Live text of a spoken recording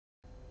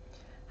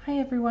Hi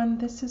everyone,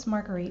 this is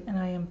Marguerite and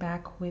I am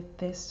back with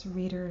this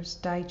Reader's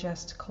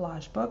Digest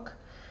collage book.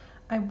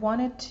 I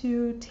wanted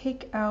to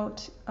take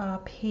out a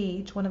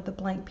page, one of the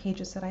blank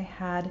pages that I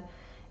had,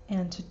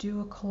 and to do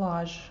a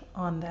collage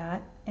on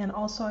that. And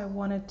also I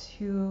wanted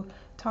to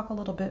talk a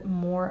little bit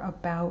more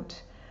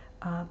about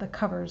the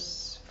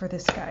covers for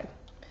this guide.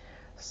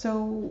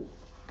 So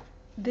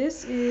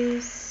this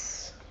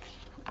is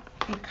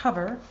a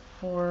cover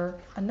for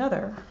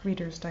another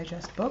Reader's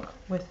Digest book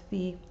with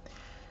the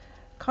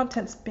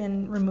content's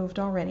been removed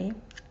already.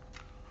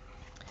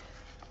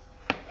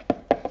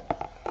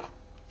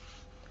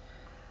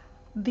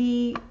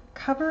 The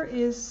cover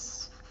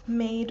is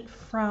made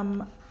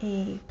from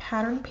a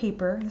pattern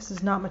paper. This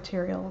is not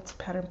material, it's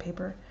pattern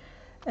paper.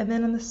 And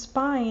then on the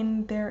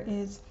spine there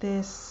is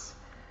this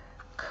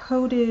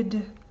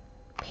coated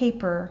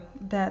paper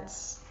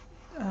that's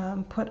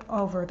put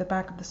over the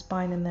back of the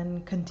spine and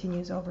then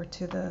continues over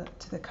to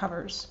the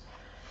covers.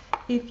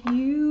 If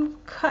you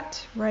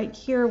cut right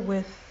here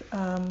with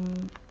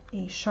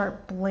a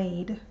sharp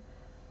blade,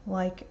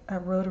 like a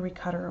rotary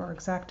cutter or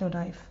X-Acto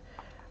knife,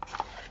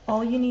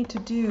 all you need to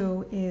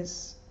do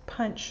is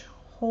punch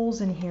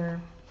holes in here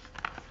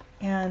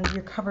and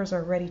your covers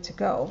are ready to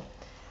go.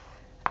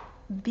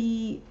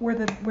 Where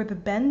the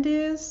bend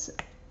is,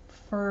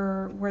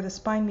 for where the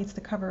spine meets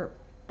the cover,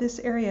 this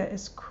area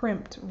is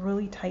crimped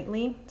really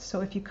tightly,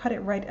 so if you cut it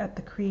right at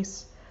the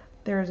crease,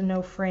 there is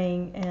no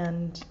fraying,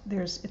 and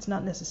it's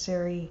not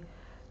necessary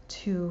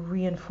to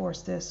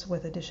reinforce this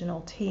with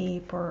additional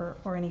tape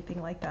or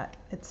anything like that.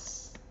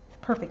 It's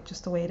perfect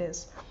just the way it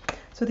is.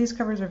 So these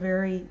covers are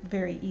very,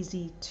 very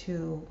easy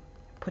to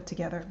put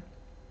together.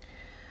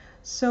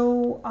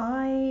 So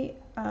I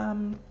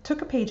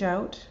took a page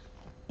out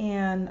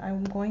and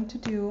I'm going to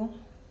do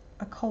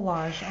a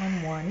collage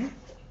on one.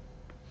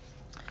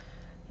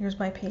 Here's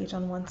my page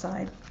on one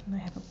side and I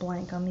have a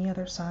blank on the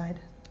other side.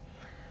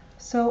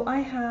 So I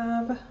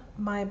have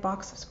my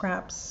box of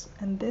scraps,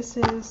 and this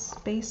is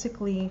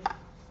basically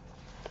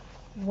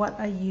what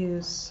I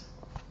use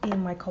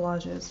in my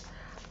collages.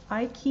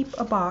 I keep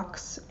a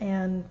box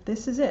and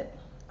this is it.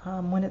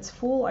 When it's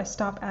full, I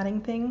stop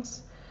adding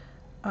things.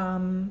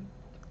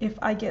 If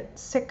I get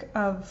sick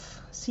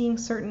of seeing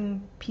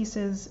certain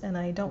pieces and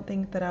I don't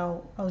think that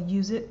I'll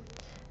use it,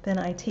 then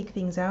I take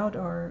things out,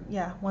 or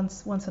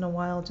once in a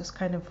while just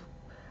kind of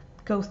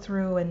go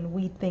through and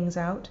weed things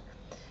out.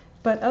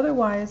 But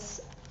otherwise,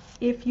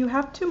 if you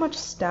have too much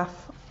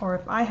stuff, or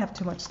if I have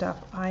too much stuff,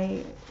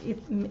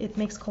 it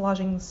makes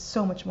collaging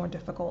so much more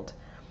difficult.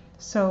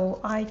 So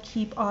I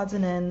keep odds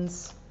and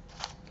ends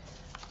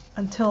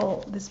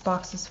until this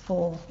box is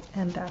full,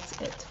 and that's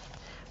it.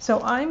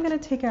 So I'm going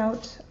to take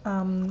out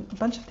a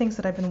bunch of things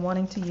that I've been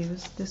wanting to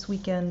use. This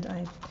weekend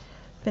I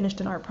finished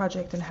an art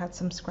project and had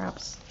some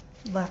scraps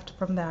left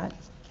from that.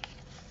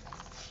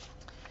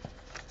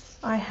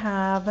 I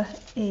have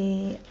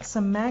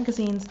some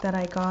magazines that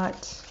I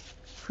got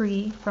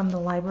free from the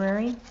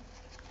library,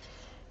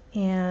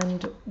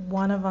 and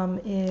one of them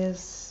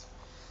is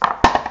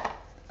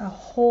a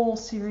whole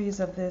series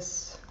of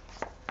this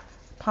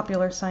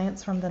popular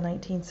science from the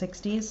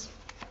 1960s,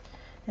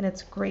 and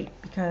it's great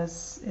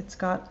because it's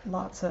got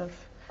lots of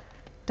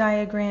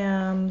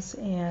diagrams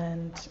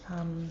and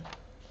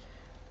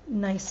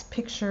nice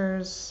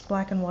pictures,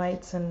 black and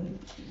whites, and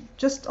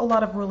just a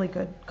lot of really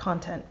good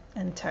content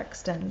and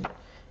text and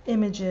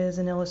images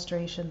and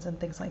illustrations and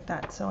things like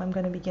that. So I'm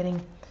going to be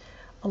getting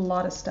a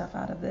lot of stuff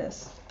out of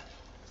this,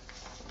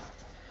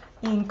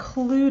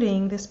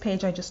 including this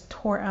page I just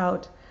tore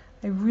out.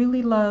 I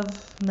really love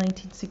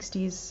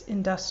 1960s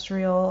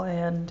industrial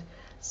and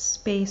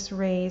space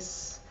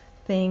race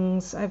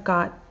things. I've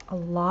got a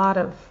lot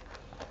of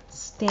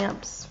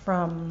stamps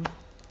from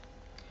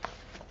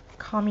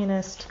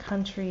communist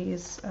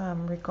countries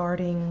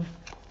regarding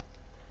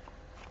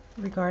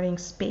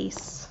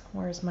space.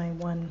 Where's my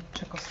one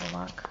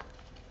Czechoslovak?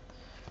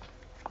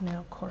 Now,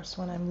 of course,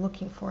 when I'm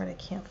looking for it, I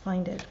can't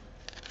find it.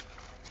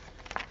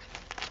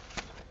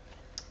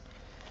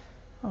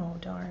 Oh,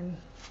 darn.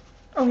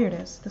 Oh, here it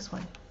is, this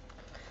one.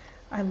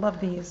 I love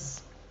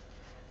these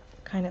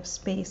kind of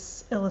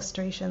space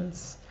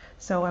illustrations,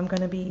 so I'm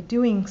going to be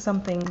doing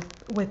something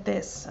with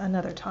this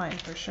another time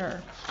for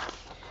sure.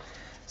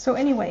 So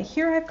anyway,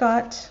 here I've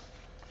got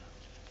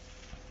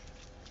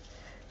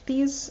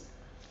these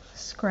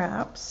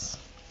scraps.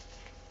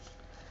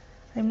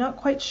 I'm not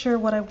quite sure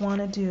what I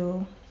want to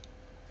do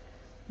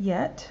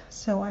yet,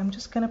 so I'm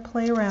just going to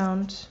play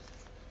around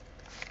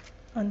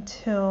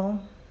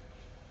until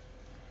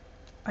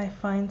I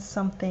find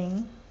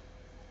something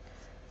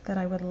that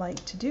I would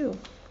like to do.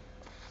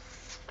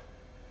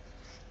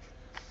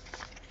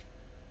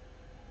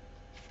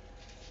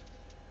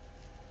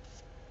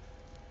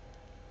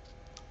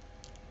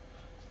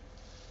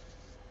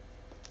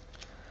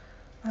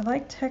 I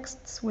like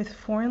texts with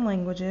foreign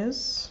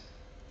languages,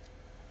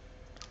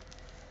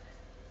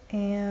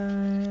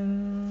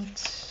 and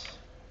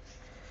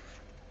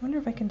I wonder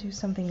if I can do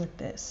something with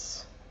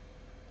this.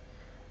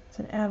 It's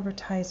an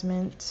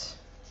advertisement.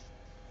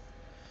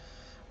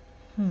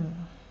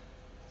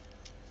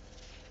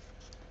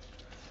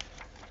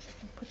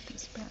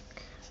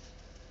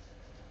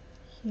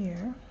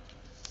 here.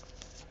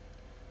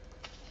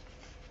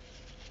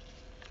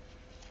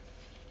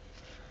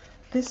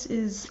 This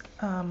is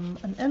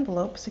an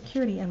envelope,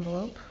 security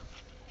envelope.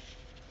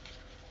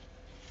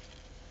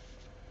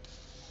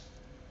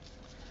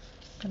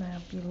 I'm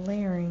gonna be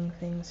layering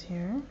things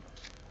here.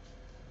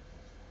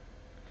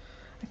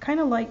 I kind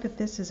of like that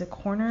this is a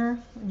corner,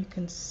 and you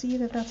can see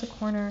that that's a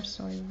corner,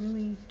 so I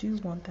really do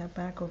want that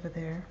back over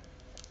there.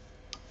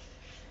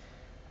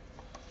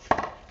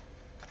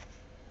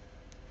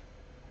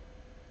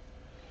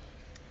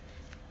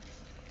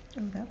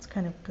 Oh, that's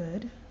kind of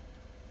good.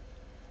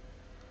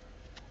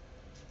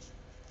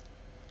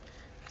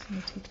 So I'm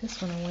going to take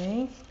this one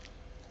away.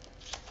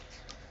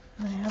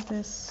 And I have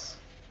this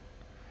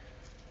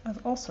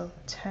also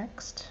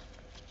text.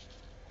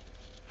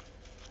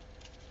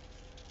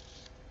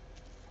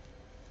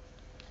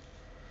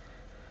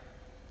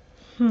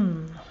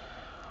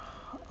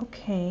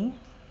 Okay.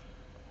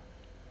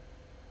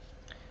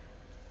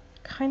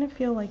 Kind of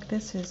feel like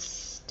this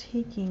is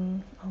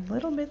taking a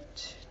little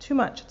bit too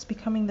much. It's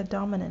becoming the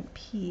dominant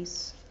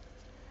piece.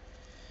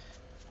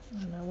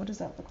 I don't know, what does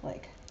that look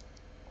like?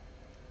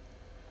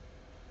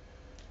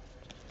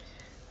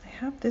 I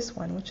have this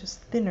one, which is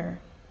thinner.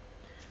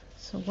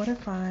 So what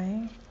if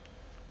I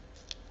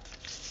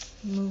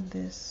move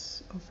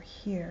this over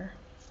here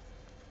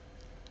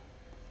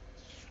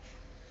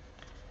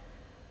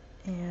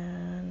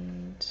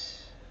and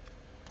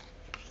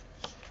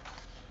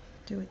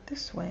do it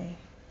this way?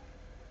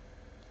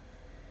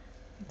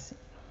 Let's see.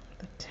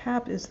 The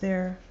tab is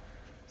there,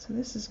 so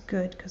this is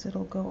good because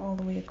it'll go all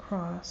the way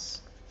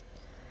across.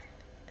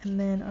 And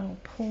then I'll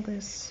pull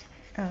this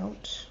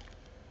out.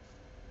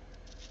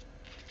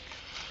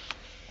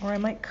 Or I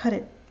might cut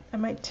it, I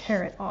might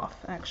tear it off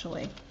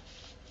actually.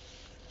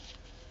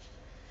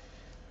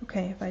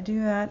 Okay, if I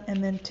do that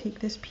and then take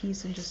this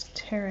piece and just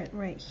tear it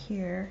right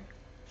here.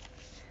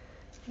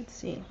 Let's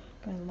see,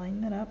 if I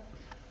line that up.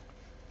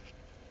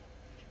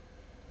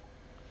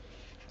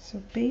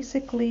 So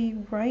basically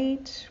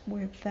right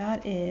where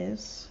that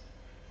is,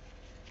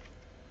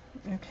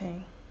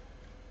 okay,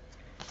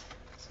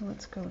 so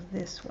let's go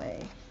this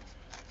way.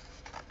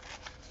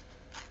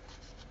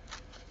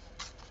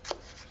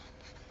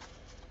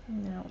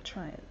 Now I'll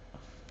try it.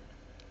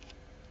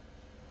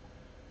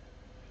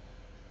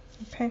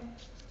 Okay.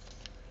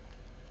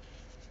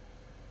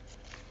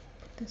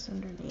 Put this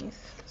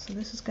underneath. So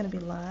this is going to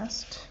be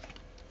last.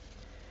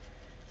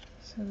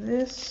 So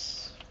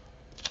this,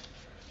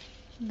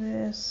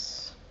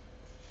 this,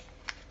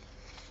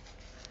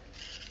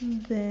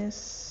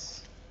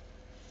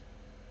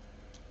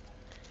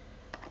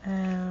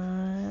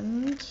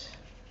 and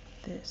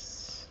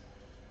this.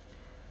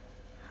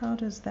 How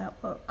does that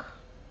look?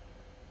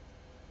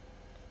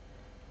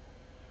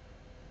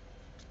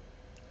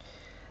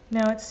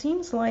 Now it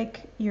seems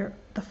like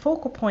the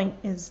focal point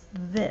is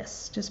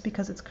this, just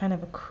because it's kind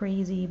of a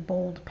crazy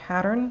bold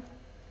pattern.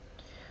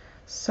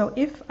 So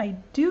if I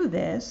do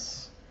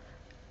this,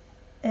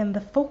 and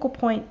the focal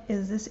point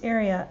is this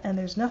area, and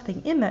there's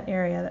nothing in that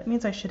area, that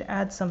means I should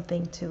add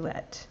something to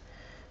it.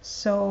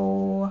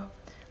 So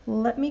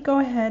let me go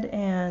ahead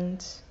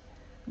and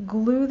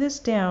glue this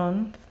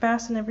down,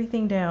 fasten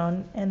everything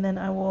down, and then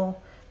I will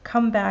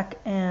come back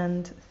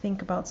and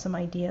think about some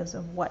ideas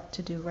of what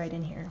to do right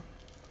in here.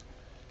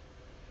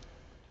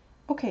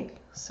 Okay,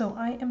 so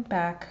I am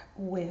back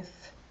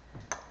with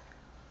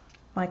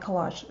my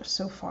collage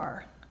so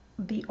far.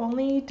 The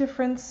only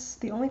difference,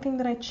 the only thing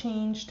that I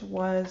changed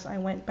was I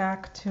went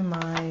back to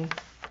my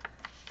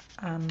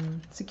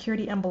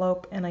security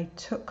envelope and I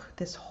took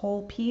this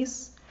whole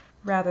piece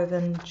rather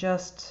than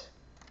just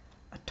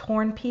a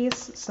torn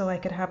piece so I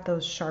could have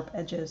those sharp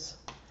edges.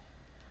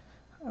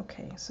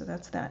 Okay, so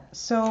that's that.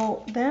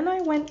 So then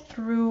I went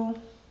through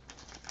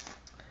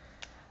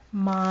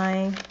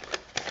my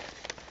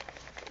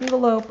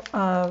envelope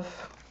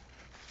of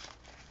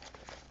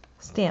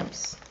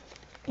stamps,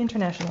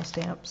 international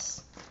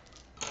stamps,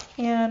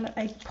 and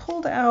I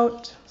pulled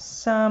out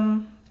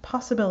some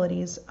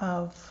possibilities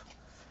of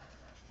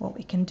what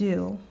we can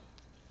do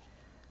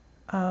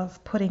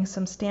of putting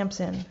some stamps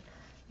in.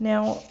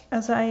 Now,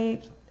 as I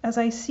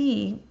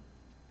see,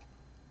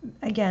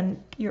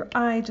 again, your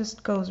eye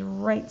just goes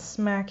right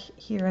smack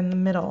here in the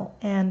middle,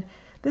 and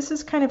this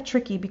is kind of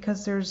tricky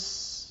because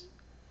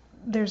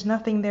there's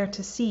nothing there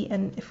to see,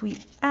 and if we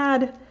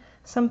add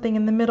something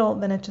in the middle,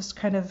 then it just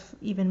kind of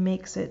even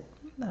makes it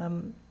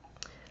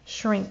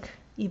shrink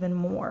even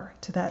more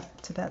to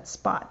that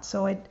spot.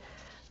 So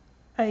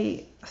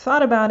I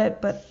thought about it,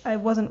 but I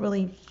wasn't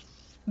really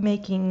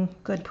making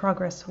good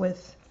progress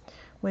with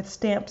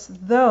stamps,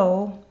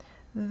 though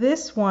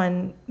this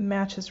one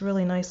matches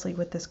really nicely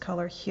with this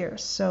color here.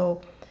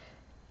 So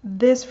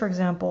this, for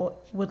example,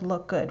 would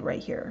look good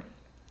right here.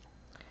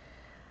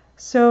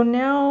 So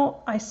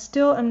now I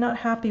still am not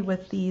happy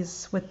with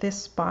this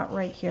spot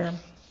right here.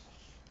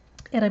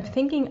 And I'm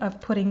thinking of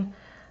putting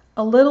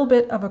a little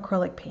bit of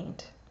acrylic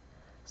paint.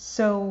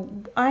 So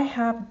I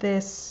have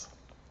this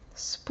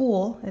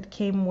spool, it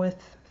came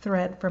with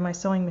thread for my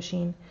sewing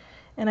machine,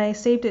 And I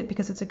saved it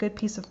because it's a good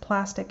piece of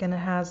plastic and it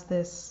has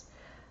this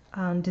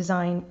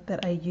design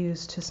that I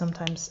use to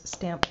sometimes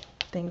stamp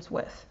things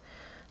with.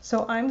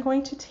 So I'm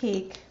going to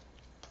take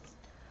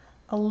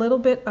a little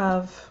bit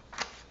of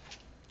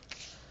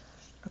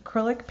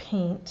acrylic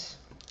paint,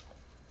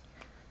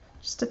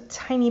 just a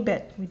tiny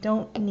bit. We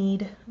don't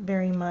need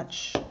very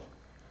much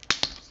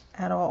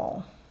at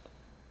all.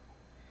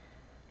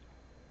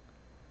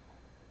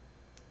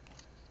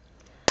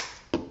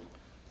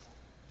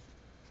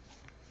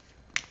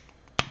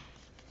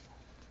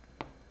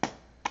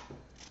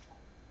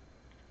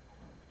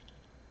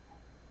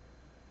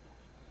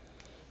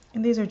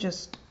 And these are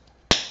just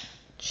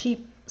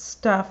cheap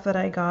stuff that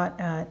I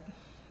got at,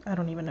 I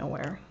don't even know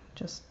where,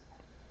 just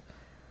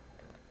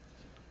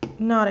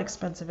not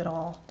expensive at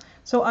all.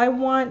 So I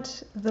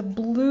want the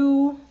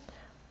blue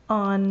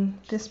on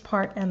this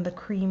part and the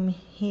cream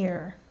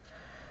here.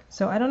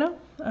 So I don't know,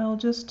 I'll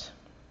just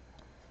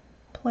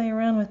play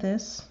around with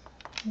this.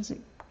 You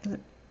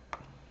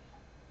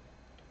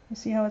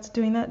see how it's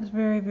doing that? It's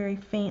very, very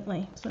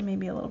faintly, so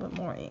maybe a little bit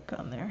more ink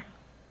on there.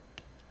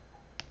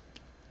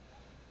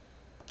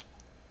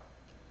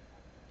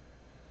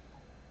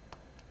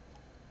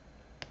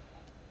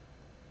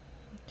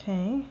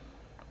 Okay,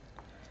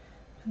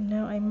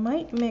 now I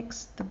might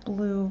mix the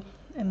blue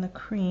and the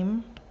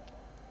cream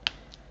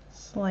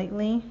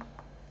slightly,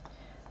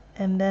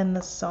 and then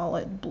the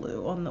solid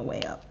blue on the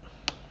way up.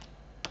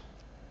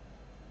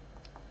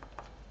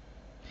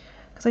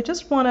 Because I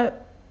just want to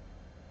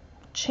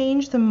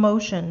change the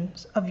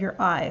motions of your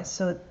eyes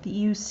so that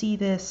you see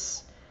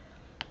this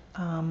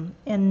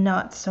and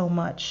not so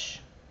much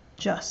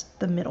just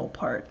the middle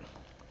part.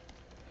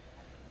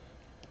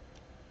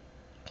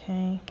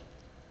 Okay.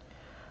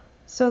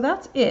 So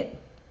that's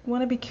it. You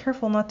want to be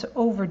careful not to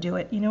overdo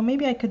it. You know,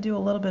 maybe I could do a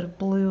little bit of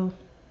blue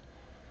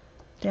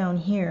down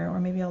here, or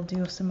maybe I'll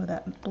do some of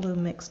that blue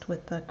mixed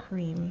with the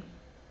cream.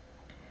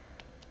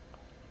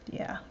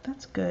 Yeah,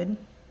 that's good.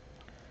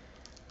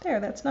 There,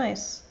 that's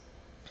nice.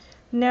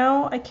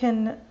 Now I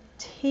can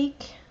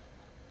take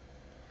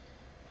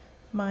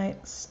my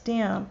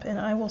stamp and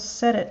I will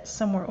set it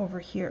somewhere over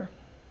here.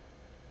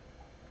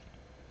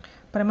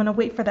 But I'm going to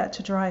wait for that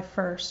to dry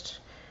first.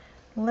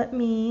 Let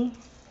me...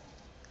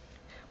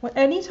 Well,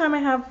 anytime I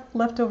have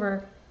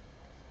leftover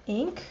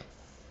ink,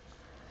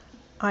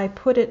 I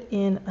put it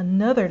in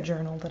another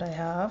journal that I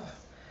have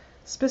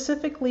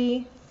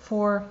specifically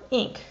for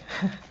ink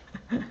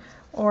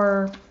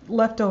or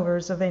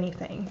leftovers of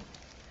anything.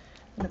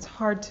 And it's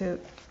hard to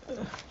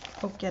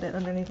get it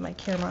underneath my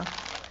camera.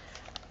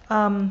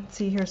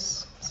 See,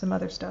 here's some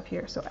other stuff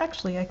here. So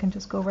actually I can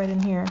just go right in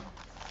here.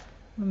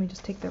 Let me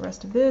just take the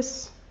rest of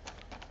this.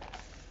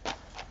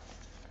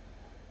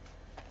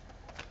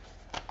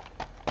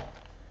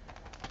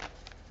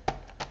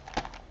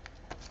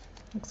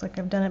 Looks like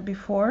I've done it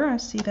before. I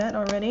see that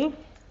already.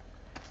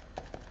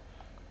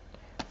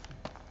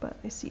 But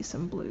I see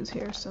some blues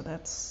here, so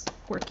that's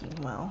working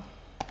well.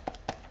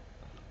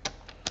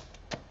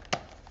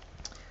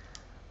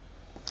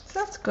 So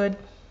that's good.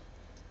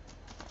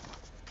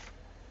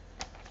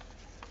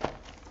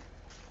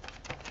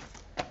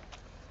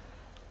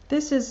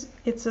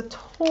 It's a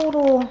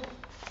total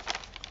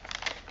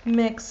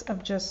mix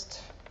of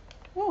just,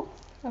 oh,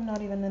 I'm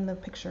not even in the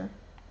picture.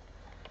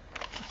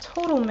 A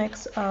total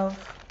mix of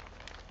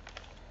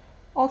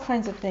all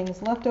kinds of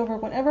things. Leftover,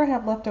 whenever I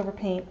have leftover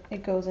paint,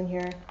 it goes in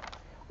here.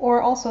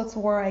 Or also it's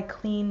where I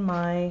clean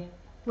my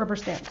rubber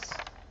stamps.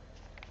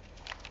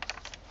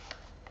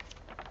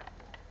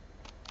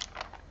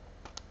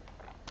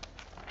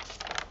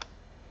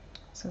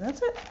 So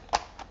that's it.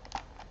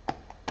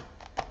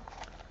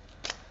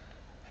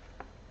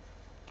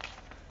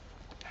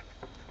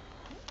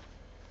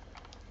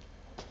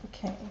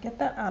 Okay, get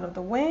that out of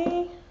the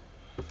way.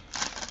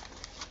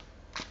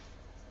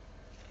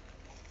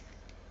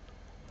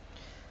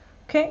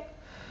 Okay,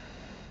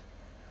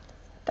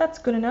 that's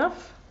good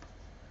enough.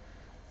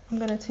 I'm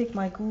going to take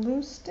my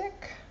glue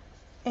stick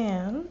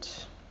and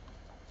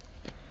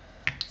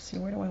let's see,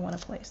 where do I want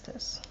to place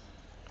this?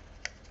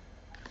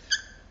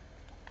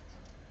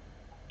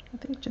 I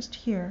think just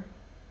here.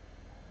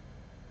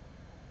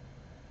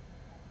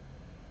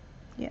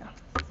 Yeah.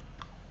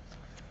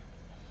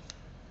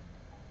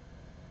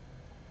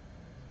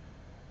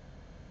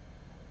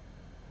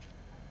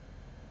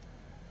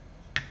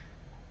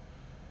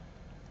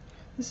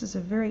 This is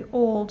a very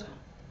old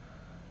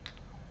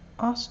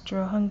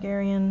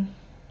Austro-Hungarian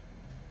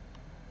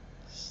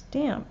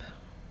stamp,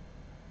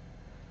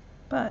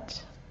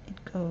 but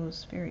it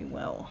goes very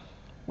well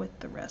with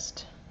the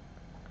rest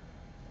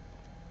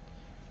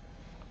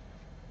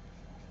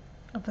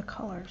of the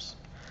colors.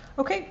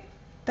 Okay,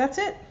 that's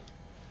it.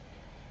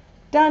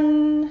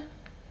 Done.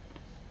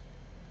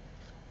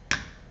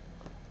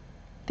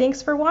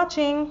 Thanks for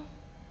watching.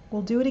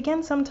 We'll do it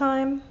again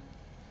sometime.